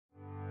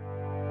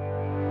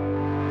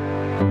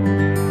Morning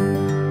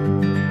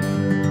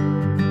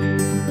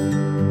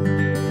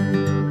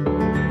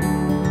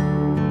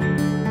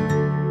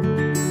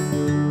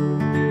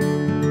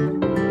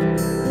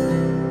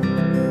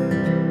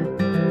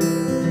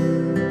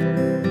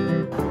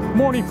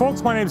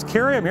folks, my name is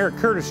Kerry. I'm here at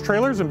Curtis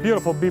Trailers in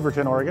beautiful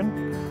Beaverton,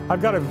 Oregon.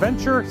 I've got a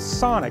Venture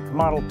Sonic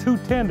Model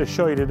 210 to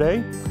show you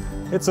today.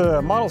 It's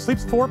a model,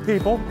 sleeps 4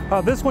 people.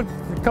 This one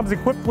comes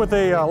equipped with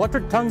a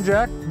electric tongue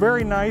jack,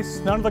 very nice,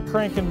 none of the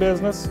cranking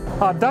business.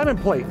 Diamond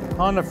plate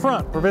on the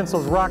front prevents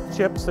those rock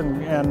chips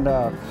and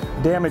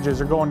damages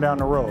are going down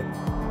the road.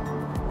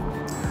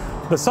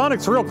 The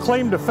Sonic's real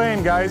claim to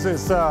fame, guys,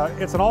 is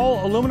it's an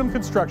all aluminum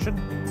construction,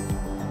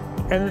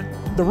 and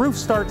the roof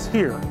starts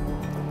here.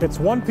 It's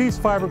one-piece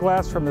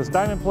fiberglass from this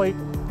diamond plate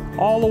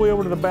all the way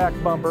over to the back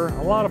bumper.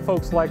 A lot of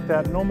folks like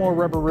that. No more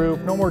rubber roof,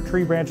 no more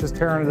tree branches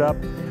tearing it up.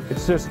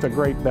 It's just a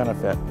great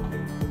benefit.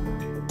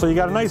 So you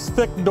got a nice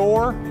thick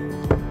door,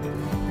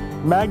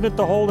 magnet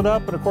to hold it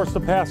up, and of course the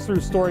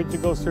pass-through storage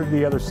that goes through to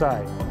the other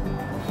side.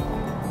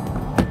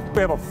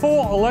 We have a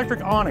full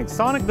electric awning.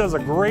 Sonic does a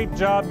great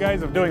job,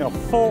 guys, of doing a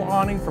full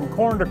awning from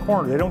corner to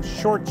corner. They don't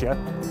short you.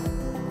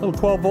 Little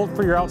 12-volt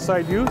for your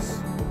outside use.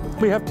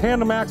 We have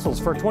tandem axles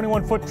for a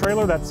 21-foot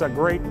trailer. That's a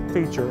great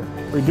feature.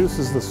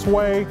 Reduces the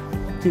sway,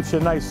 keeps you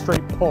a nice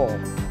straight pull.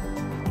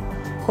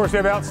 Of course, you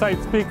have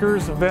outside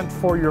speakers, a vent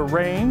for your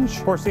range.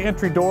 Of course, the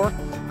entry door,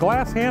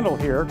 glass handle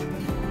here.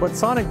 What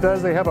Sonic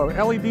does, they have a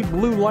LED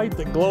blue light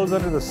that glows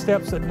under the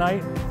steps at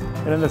night,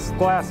 and then this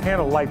glass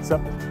handle lights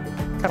up,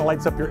 kind of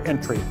lights up your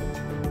entry.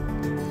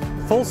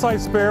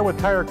 Full-size spare with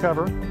tire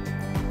cover.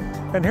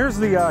 And here's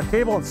the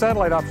cable and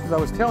satellite options I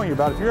was telling you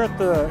about. If you're at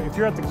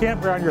the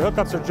campground, your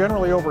hookups are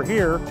generally over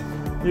here.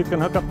 You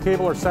can hook up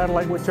cable or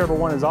satellite, whichever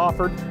one is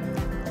offered.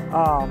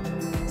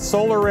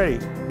 Solar ready,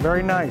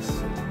 very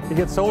nice. You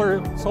get solar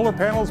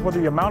panels,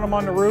 whether you mount them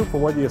on the roof or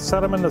whether you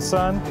set them in the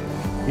sun.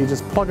 You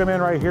just plug them in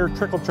right here,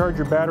 trickle charge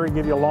your battery,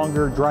 give you a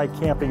longer dry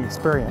camping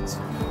experience.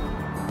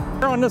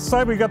 Here on this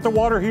side, we got the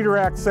water heater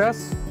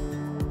access,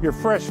 your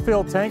fresh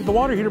fill tank. The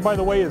water heater, by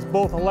the way, is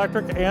both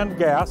electric and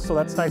gas, so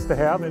that's nice to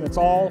have, and it's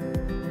all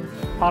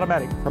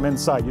automatic from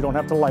inside. You don't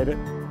have to light it.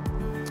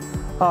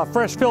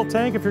 Fresh fill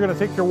tank if you're going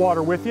to take your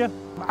water with you.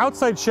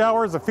 Outside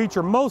shower is a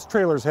feature most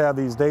trailers have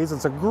these days.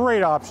 It's a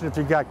great option if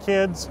you've got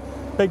kids,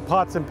 big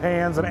pots and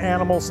pans, and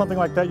animals, something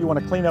like that you want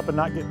to clean up and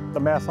not get the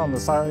mess on the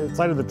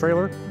side of the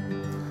trailer.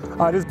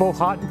 It is both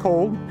hot and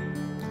cold.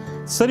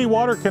 City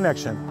water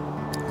connection.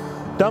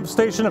 Dump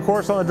station, of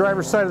course, on the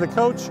driver's side of the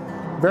coach.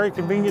 Very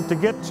convenient to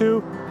get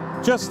to.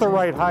 Just the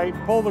right height.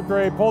 Pull the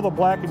gray, pull the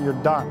black, and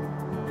you're done.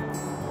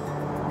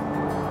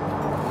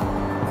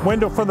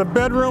 Window for the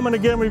bedroom, and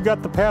again we've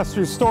got the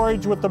pass-through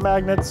storage with the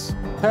magnets.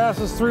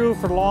 Passes through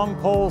for long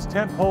poles,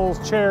 tent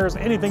poles, chairs,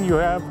 anything you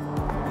have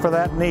for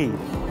that need.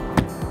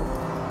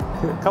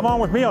 Come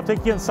on with me, I'll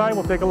take you inside,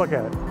 we'll take a look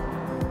at it.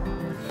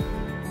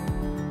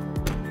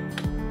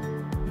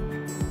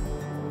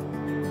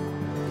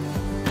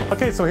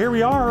 Okay, so here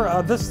we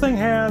are. This thing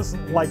has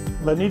like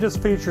the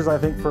neatest features, I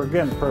think, for a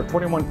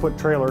 21-foot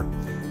trailer.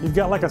 You've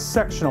got like a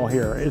sectional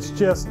here. It's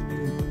just,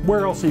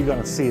 where else are you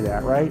gonna see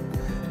that, right?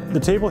 The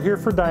table here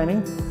for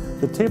dining.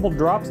 The table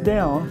drops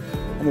down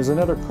and there's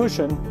another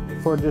cushion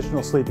for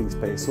additional sleeping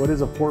space. So it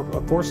is a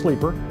four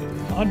sleeper.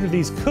 Under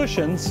these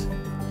cushions,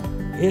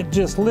 it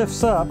just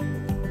lifts up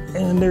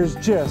and there's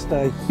just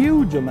a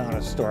huge amount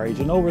of storage,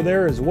 and over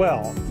there as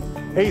well.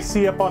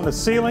 AC up on the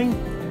ceiling,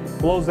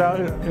 blows out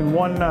in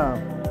one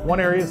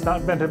area. It's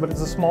not vented, but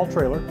it's a small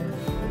trailer.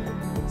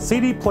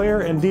 CD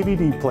player and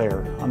DVD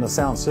player on the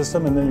sound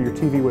system, and then your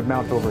TV would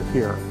mount over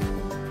here.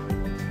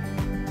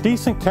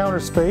 Decent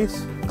counter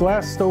space.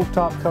 Glass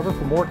stovetop cover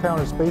for more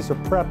counter space or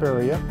prep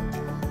area.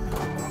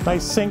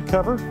 Nice sink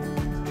cover.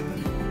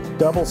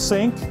 Double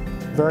sink,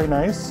 very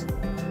nice.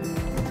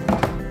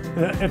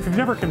 And if you've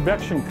never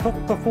convection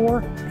cooked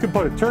before, you could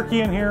put a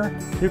turkey in here,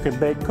 you could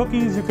bake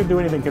cookies, you could do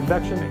anything.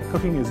 Convection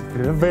cooking is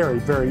very,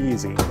 very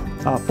easy.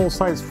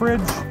 Full-size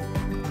fridge,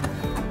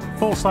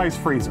 full-size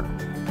freezer.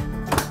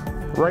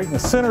 Right in the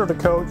center of the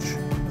coach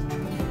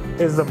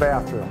is the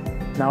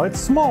bathroom. Now it's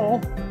small,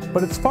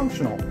 but it's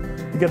functional.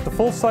 You get the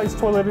full-size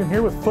toilet in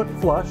here with foot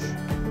flush.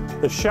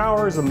 The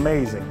shower is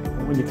amazing.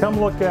 When you come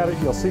look at it,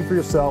 you'll see for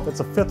yourself. It's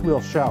a fifth-wheel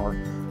shower.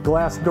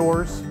 Glass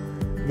doors.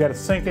 You got a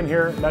sink in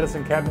here,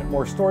 medicine cabinet,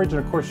 more storage,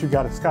 and of course you've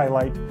got a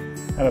skylight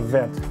and a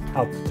vent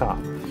out the top.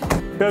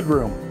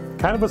 Bedroom.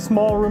 Kind of a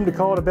small room to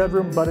call it a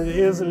bedroom, but it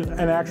is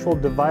an actual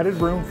divided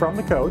room from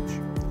the coach.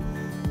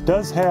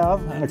 Does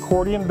have an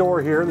accordion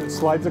door here that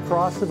slides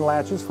across and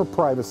latches for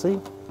privacy.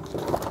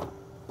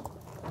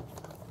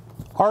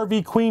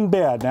 RV queen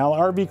bed. Now,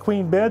 RV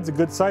queen bed's a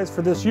good size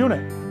for this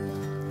unit.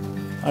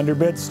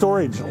 Underbed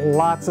storage,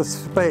 lots of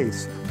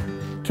space.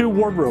 2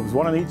 wardrobes,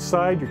 one on each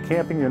side. You're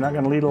camping, you're not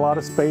going to need a lot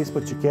of space,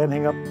 but you can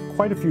hang up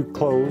quite a few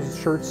clothes,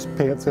 shirts,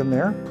 pants in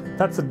there.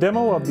 That's a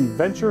demo of the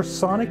Venture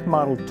Sonic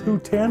Model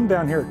 210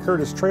 down here at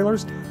Curtis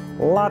Trailers.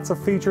 Lots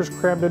of features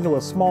crammed into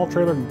a small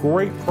trailer.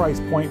 Great price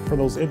point for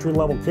those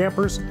entry-level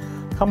campers.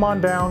 Come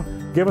on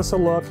down, Give us a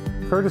look.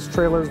 Curtis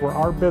Trailers, where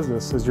our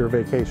business is your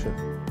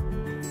vacation.